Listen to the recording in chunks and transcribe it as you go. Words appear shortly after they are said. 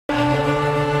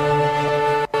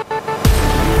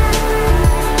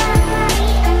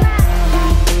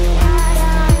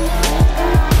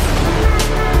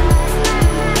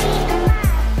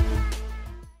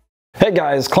Hey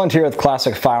guys, Clint here with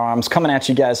Classic Firearms, coming at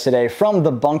you guys today from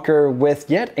the bunker with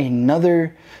yet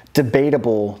another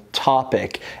debatable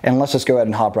topic. And let's just go ahead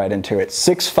and hop right into it.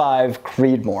 6.5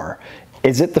 Creedmoor.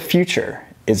 Is it the future?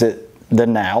 Is it the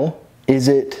now? Is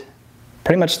it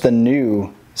pretty much the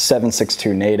new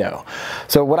 7.62 NATO?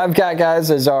 So what I've got, guys,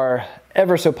 is our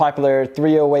ever so popular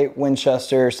 308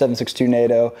 Winchester 7.62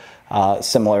 NATO,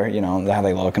 similar, you know, how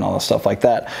they look and all the stuff like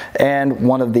that, and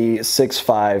one of the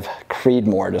 6.5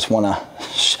 Creedmoor. Just want to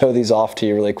show these off to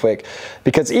you really quick,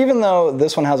 because even though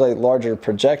this one has a larger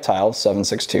projectile,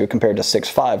 7.62 compared to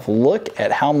 6.5, look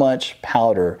at how much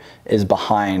powder is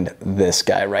behind this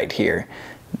guy right here.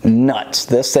 Nuts.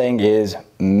 This thing is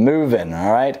moving.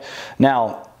 All right,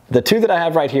 now the two that I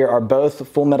have right here are both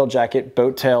full metal jacket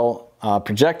boat tail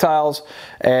projectiles,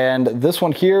 and this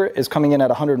one here is coming in at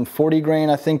 140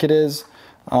 grain, I think it is,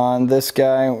 on this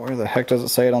guy. Where the heck does it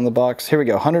say it on the box? Here we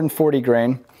go, 140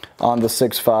 grain on the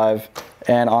 6.5,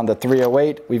 and on the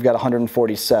 308 we've got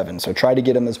 147. So try to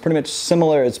get them as pretty much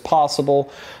similar as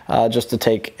possible, just to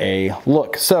take a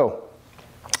look. So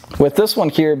with this one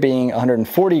here being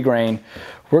 140 grain,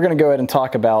 we're going to go ahead and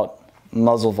talk about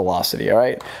muzzle velocity. All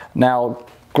right, now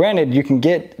granted, you can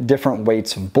get different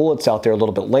weights of bullets out there a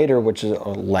little bit later, which is a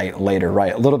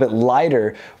little bit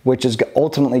lighter, which is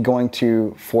ultimately going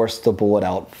to force the bullet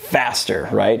out faster,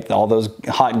 right? All those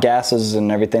hot gases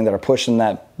and everything that are pushing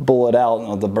that bullet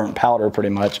out, the burnt powder pretty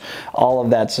much, all of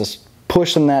that's just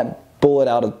pushing that bullet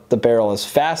out of the barrel as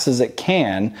fast as it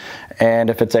can. And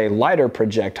if it's a lighter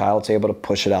projectile, it's able to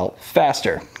push it out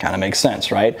faster. Kind of makes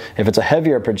sense, right? If it's a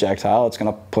heavier projectile, it's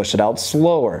going to push it out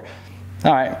slower.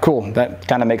 All right, cool. That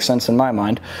kind of makes sense in my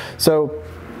mind. So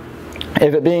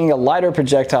if it being a lighter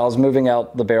projectile is moving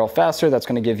out the barrel faster, that's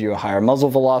going to give you a higher muzzle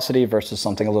velocity versus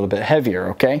something a little bit heavier,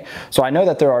 okay? So I know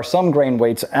that there are some grain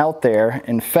weights out there.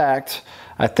 In fact,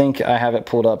 I think I have it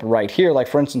pulled up right here. Like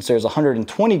for instance, there's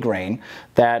 120 grain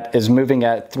that is moving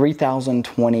at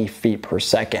 3,020 feet per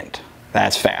second.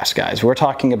 That's fast, guys. We're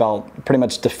talking about pretty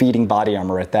much defeating body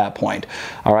armor at that point.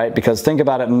 All right, because think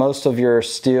about it, most of your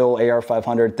steel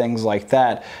AR-500, things like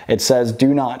that, it says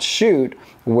do not shoot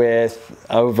with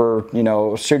over, you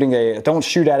know, don't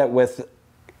shoot at it with,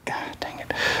 God dang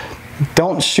it,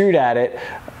 don't shoot at it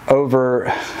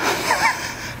over,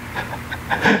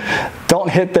 don't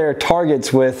hit their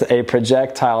targets with a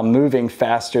projectile moving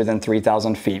faster than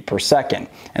 3,000 feet per second.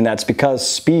 And that's because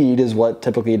speed is what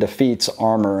typically defeats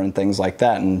armor and things like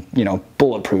that, and, you know,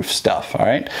 bulletproof stuff, all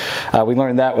right? We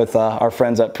learned that with our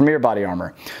friends at Premier Body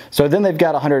Armor. So then they've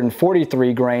got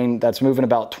 143 grain that's moving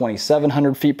about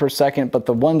 2,700 feet per second, but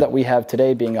the one that we have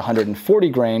today being 140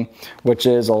 grain, which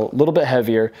is a little bit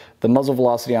heavier, the muzzle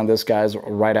velocity on this guy is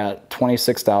right at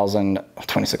 26,000,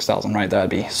 right? That'd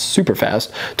be super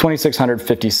fast.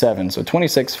 2,657, so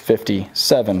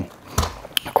 2,657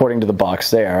 according to the box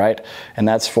there, right? And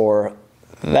that's for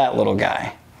that little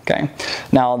guy, okay?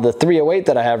 Now the 308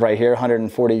 that I have right here,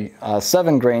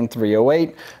 147 grain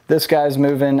 308, this guy's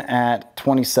moving at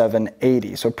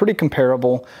 2,780, so pretty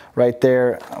comparable right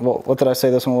there. Well, what did I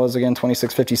say this one was again?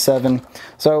 2,657.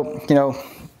 So, you know,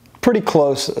 pretty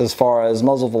close as far as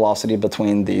muzzle velocity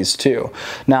between these two.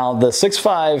 Now, the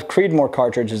 6.5 Creedmoor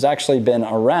cartridge has actually been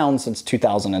around since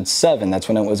 2007. That's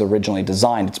when it was originally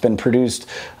designed. It's been produced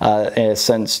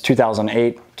since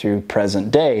 2008 to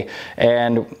present day.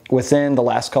 And within the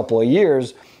last couple of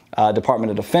years,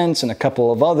 Department of Defense and a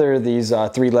couple of other these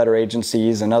three-letter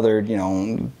agencies and other, you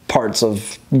know, parts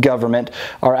of government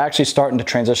are actually starting to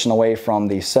transition away from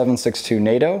the 7.62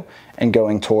 NATO and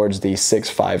going towards the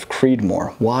 6.5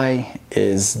 Creedmoor. Why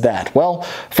is that? Well,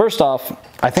 first off,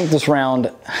 I think this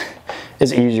round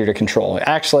is easier to control.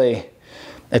 Actually,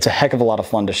 it's a heck of a lot of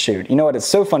fun to shoot. You know what? It's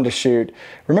so fun to shoot.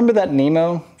 Remember that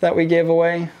Nemo that we gave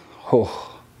away?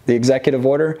 Oh, the executive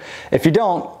order? If you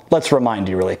don't, let's remind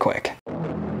you really quick.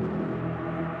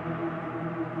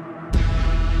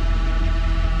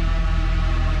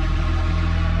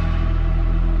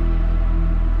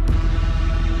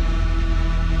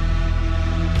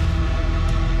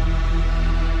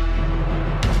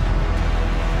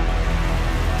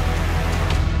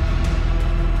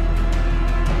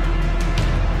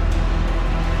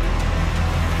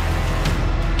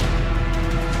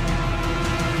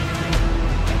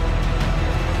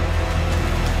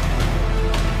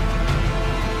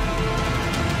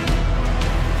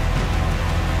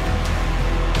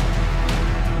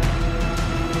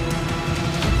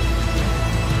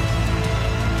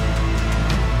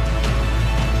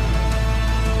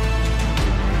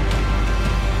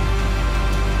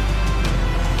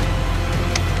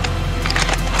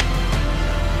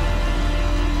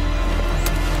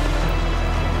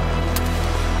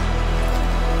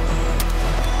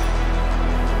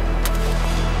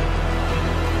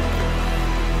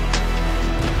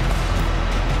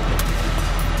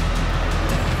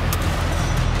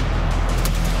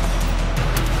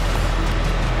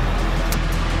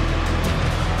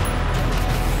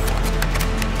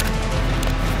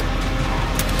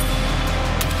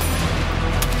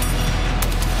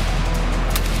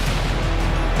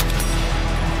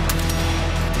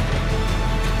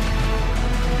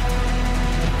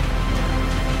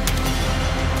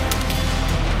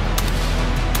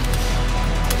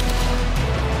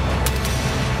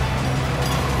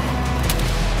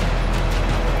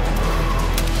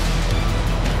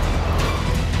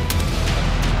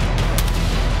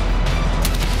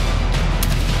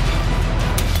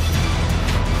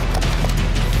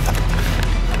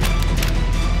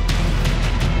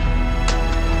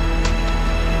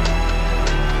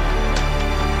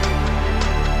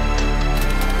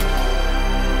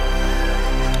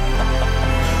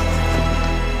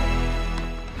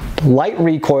 light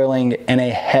recoiling and a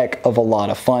heck of a lot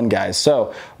of fun, guys.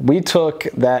 So we took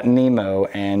that Nemo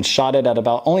and shot it at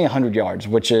about only 100 yards,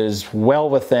 which is well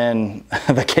within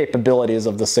the capabilities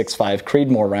of the 6.5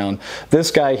 Creedmoor round. This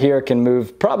guy here can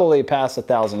move probably past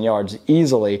 1,000 yards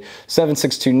easily.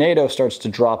 7.62 NATO starts to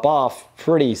drop off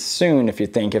pretty soon if you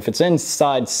think. If it's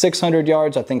inside 600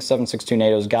 yards, I think 7.62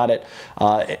 NATO's got it.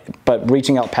 But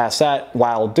reaching out past that,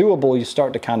 while doable, you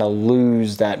start to kind of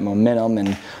lose that momentum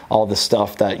and all the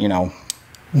stuff that, you know,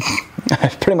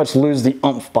 pretty much lose the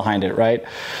oomph behind it, right?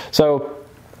 So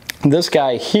this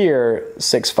guy here,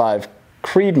 6.5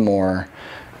 Creedmoor,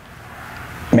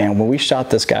 man, when we shot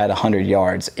this guy at 100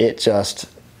 yards, it just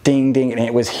ding, ding, and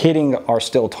it was hitting our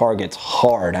still targets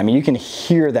hard. I mean, you can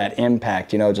hear that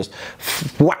impact, you know, just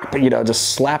whap, you know, just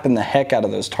slapping the heck out of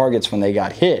those targets when they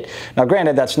got hit. Now,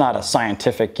 granted, that's not a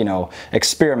scientific, you know,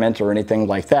 experiment or anything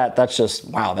like that. That's just,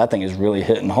 wow, that thing is really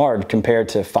hitting hard compared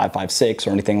to 5.56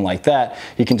 or anything like that.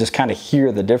 You can just kind of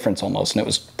hear the difference almost, and it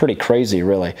was pretty crazy,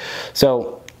 really.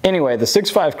 So anyway, the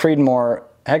 6.5 Creedmoor,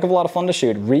 heck of a lot of fun to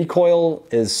shoot. Recoil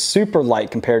is super light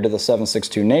compared to the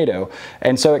 7.62 NATO,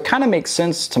 and so it kind of makes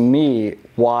sense to me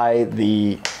why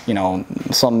the, you know,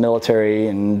 some military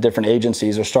and different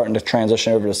agencies are starting to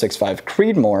transition over to 6.5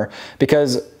 Creedmoor,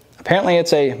 because apparently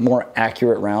it's a more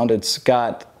accurate round. It's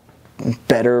got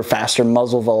better, faster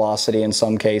muzzle velocity in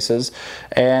some cases,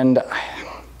 and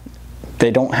they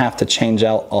don't have to change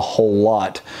out a whole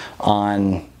lot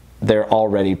on their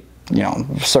already, you know,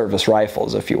 service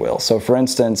rifles, if you will. So for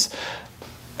instance,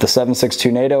 the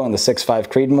 7.62 NATO and the 6.5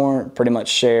 Creedmoor pretty much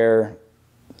share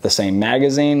the same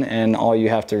magazine, and all you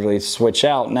have to really switch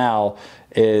out now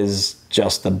is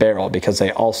just the barrel, because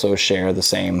they also share the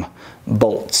same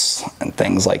bolts and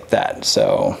things like that.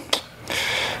 So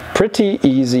pretty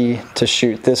easy to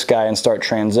shoot this guy and start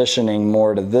transitioning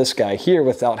more to this guy here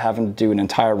without having to do an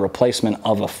entire replacement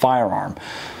of a firearm.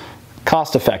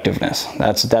 Cost effectiveness,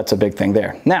 that's a big thing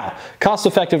there. Now, cost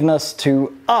effectiveness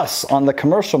to us on the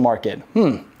commercial market,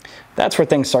 that's where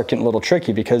things start getting a little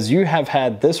tricky, because you have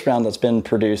had this round that's been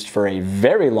produced for a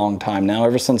very long time now,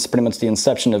 ever since pretty much the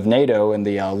inception of NATO in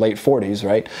the late 40s,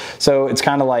 right? So it's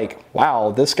kind of like, wow,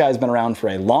 this guy's been around for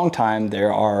a long time.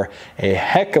 There are a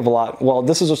heck of a lot, well,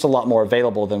 this is just a lot more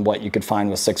available than what you could find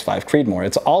with 6.5 Creedmoor.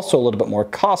 It's also a little bit more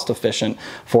cost efficient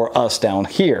for us down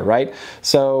here, right?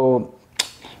 So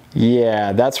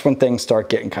yeah, that's when things start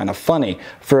getting kind of funny.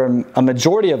 For a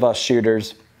majority of us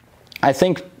shooters, I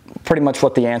think pretty much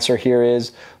what the answer here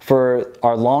is, for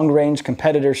our long-range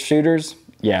competitor shooters,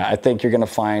 yeah, I think you're going to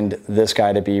find this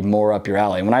guy to be more up your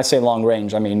alley. When I say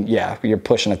long-range, I mean, yeah, you're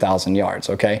pushing 1,000 yards,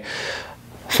 okay?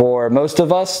 For most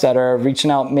of us that are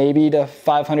reaching out maybe to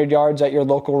 500 yards at your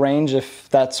local range, if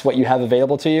that's what you have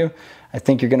available to you, I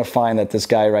think you're going to find that this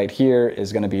guy right here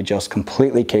is going to be just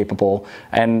completely capable.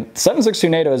 And 7.62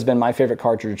 NATO has been my favorite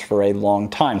cartridge for a long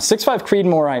time. 6.5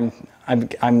 Creedmoor,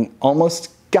 I'm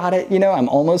almost got it, you know, I'm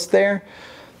almost there.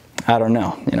 I don't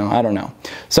know, you know, I don't know.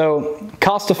 So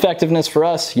cost effectiveness for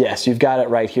us, yes, you've got it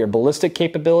right here. Ballistic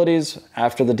capabilities,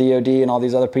 after the DoD and all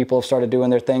these other people have started doing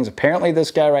their things, apparently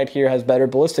this guy right here has better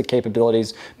ballistic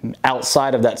capabilities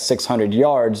outside of that 600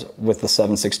 yards with the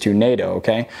 7.62 NATO,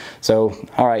 okay? So,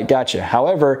 all right, gotcha.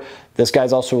 However, this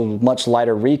guy's also much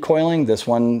lighter recoiling. This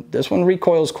one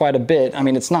recoils quite a bit. I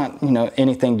mean, it's not, you know,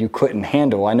 anything you couldn't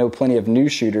handle. I know plenty of new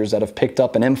shooters that have picked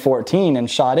up an M14 and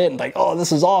shot it and like, oh,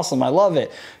 this is awesome, I love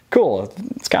it. Cool,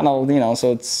 it's kind of, you know,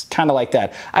 so it's kind of like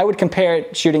that. I would compare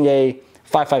it, shooting a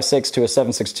 5.56 to a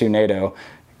 7.62 NATO,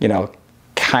 you know,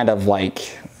 kind of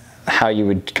like how you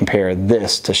would compare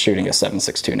this to shooting a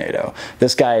 7.62 NATO.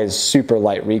 This guy is super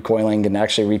light recoiling and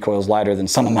actually recoils lighter than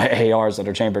some of my ARs that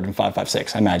are chambered in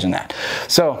 5.56. Imagine that.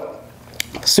 So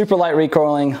super light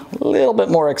recoiling, a little bit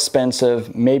more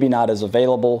expensive, maybe not as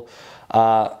available,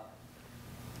 not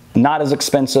as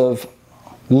expensive,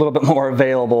 a little bit more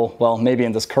available, well, maybe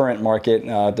in this current market,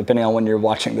 depending on when you're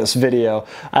watching this video.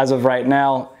 As of right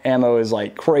now, ammo is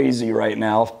like crazy right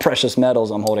now. Precious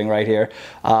metals I'm holding right here.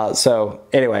 So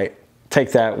anyway,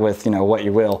 take that with, you know, what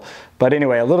you will. But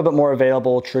anyway, a little bit more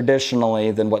available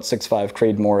traditionally than what 6.5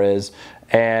 Creedmoor is,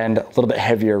 and a little bit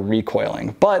heavier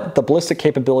recoiling. But the ballistic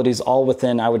capabilities all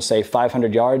within, I would say,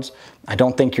 500 yards. I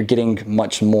don't think you're getting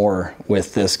much more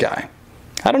with this guy.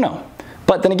 I don't know.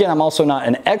 But then again, I'm also not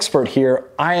an expert here.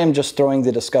 I am just throwing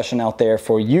the discussion out there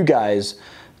for you guys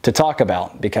to talk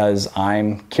about because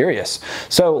I'm curious.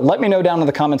 So let me know down in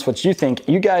the comments what you think.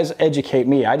 You guys educate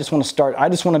me. I just want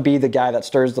to be the guy that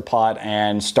stirs the pot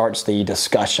and starts the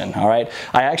discussion, all right?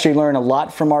 I actually learn a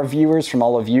lot from our viewers, from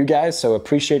all of you guys, so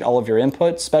appreciate all of your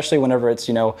input, especially whenever it's,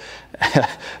 you know,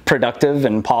 productive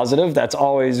and positive. That's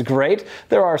always great.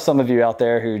 There are some of you out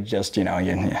there who just, you know,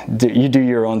 you do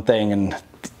your own thing, and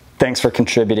thanks for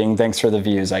contributing. Thanks for the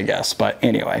views, I guess. But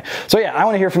anyway, so yeah, I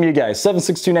want to hear from you guys.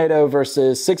 7.62 NATO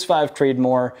versus 6.5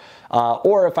 Creedmoor.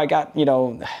 Or if I got, you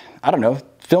know, I don't know,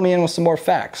 fill me in with some more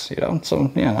facts, you know.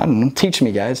 So yeah, I don't know. Teach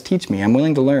me, guys. Teach me. I'm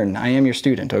willing to learn. I am your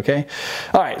student, okay?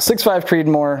 All right, 6.5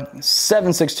 Creedmoor,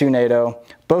 7.62 NATO.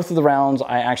 Both of the rounds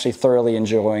I actually thoroughly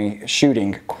enjoy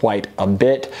shooting quite a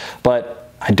bit,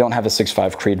 but I don't have a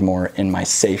 6.5 Creedmoor in my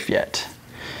safe yet.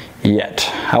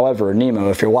 However,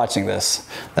 Nemo, if you're watching this,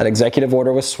 that executive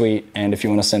order was sweet, and if you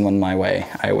want to send one my way,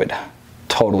 I would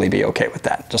totally be okay with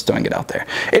that. Just throwing it out there.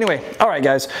 Anyway, all right,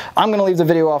 guys, I'm going to leave the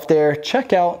video off there.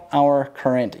 Check out our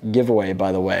current giveaway,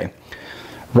 by the way.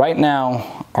 Right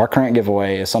now, our current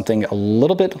giveaway is something a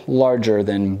little bit larger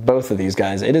than both of these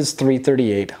guys. It is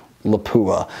 338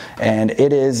 Lapua, and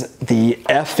it is the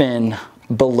FN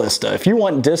Ballista. If you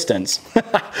want distance,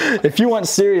 if you want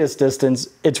serious distance,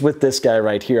 it's with this guy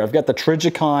right here. I've got the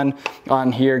Trijicon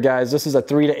on here, guys. This is a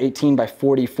 3 to 18 by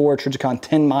 44 Trijicon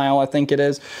 10 mile, I think it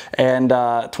is, and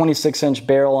 26-inch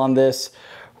barrel on this.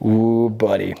 Ooh,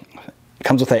 buddy. It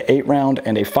comes with an 8-round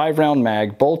and a 5-round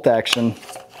mag, bolt action,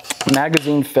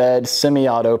 magazine fed,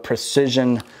 semi-auto,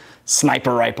 precision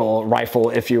sniper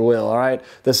rifle, if you will. All right,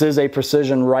 this is a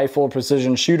precision rifle,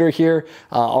 precision shooter here.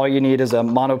 All you need is a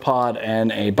monopod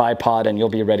and a bipod, and you'll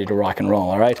be ready to rock and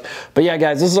roll. All right, but yeah,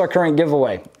 guys, this is our current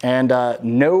giveaway, and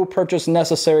no purchase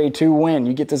necessary to win.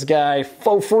 You get this guy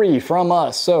for free from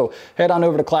us. So head on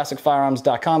over to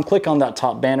classicfirearms.com, click on that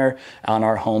top banner on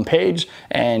our homepage,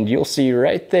 and you'll see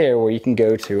right there where you can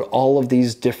go to all of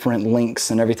these different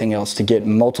links and everything else to get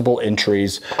multiple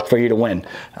entries for you to win.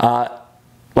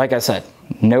 Like I said,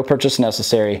 no purchase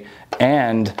necessary,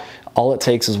 and all it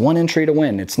takes is one entry to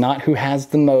win. It's not who has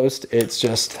the most, it's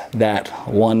just that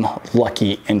one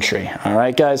lucky entry. All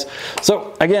right, guys?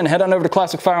 So again, head on over to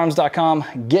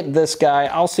classicfirearms.com, get this guy.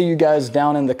 I'll see you guys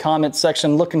down in the comments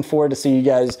section. Looking forward to see you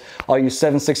guys, all you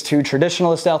 7.62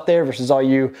 traditionalists out there versus all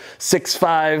you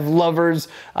 6.5 lovers.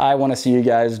 I want to see you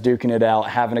guys duking it out,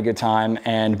 having a good time,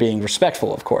 and being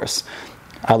respectful, of course.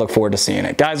 I look forward to seeing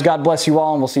it. Guys, God bless you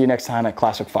all, and we'll see you next time at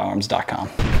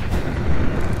classicfirearms.com.